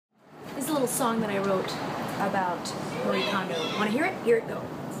little song that I wrote about Marie Kondo. Want to hear it? Here it goes.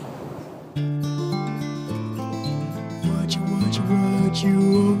 What you want, what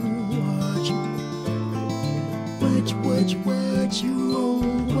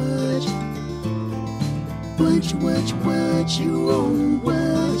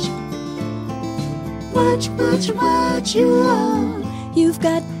you want. You've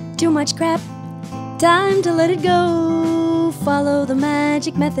got too much crap, time to let it go. Follow the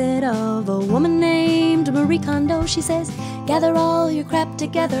magic method of a woman named Marie Kondo. She says, gather all your crap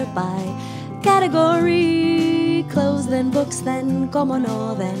together by category. Clothes, then books, then como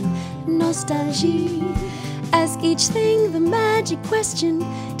no, then nostalgie. Ask each thing the magic question,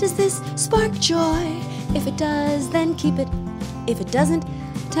 does this spark joy? If it does, then keep it. If it doesn't,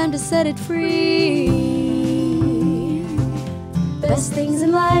 time to set it free. Best things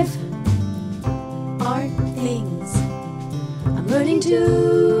in life aren't things. I'm learning to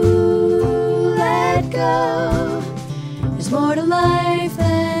let go. There's more to life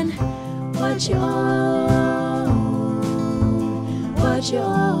than what you own. What you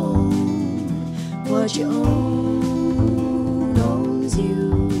own. What you own owns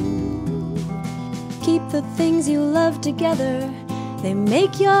you. Keep the things you love together. They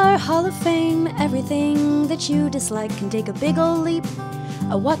make your Hall of Fame. Everything that you dislike can take a big old leap,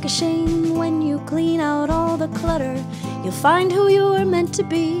 a walk of shame. When you clean out all the clutter, you'll find who you are meant to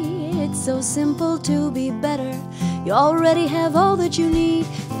be. It's so simple to be better. You already have all that you need.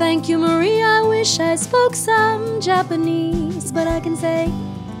 Thank you, Marie. I wish I spoke some Japanese, but I can say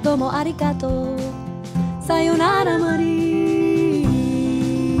domo arigato, sayonara, Marie.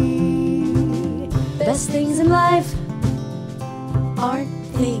 Best things in life aren't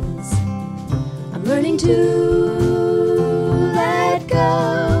things. I'm learning to let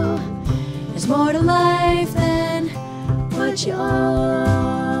go. There's more to life than what you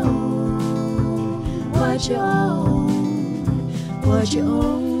own. What you own. What you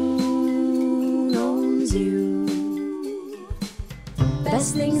own owns you.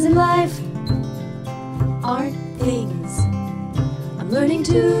 Best things in life aren't things. I'm learning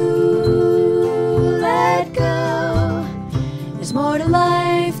to let go. There's more to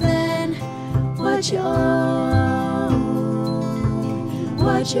life than what you own.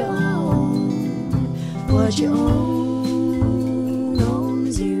 What you own. What you own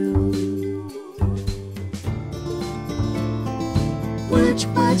owns you. What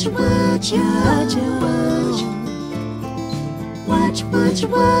you own. What you own.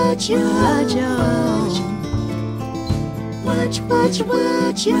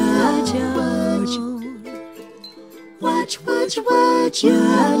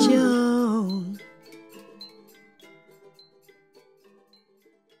 What you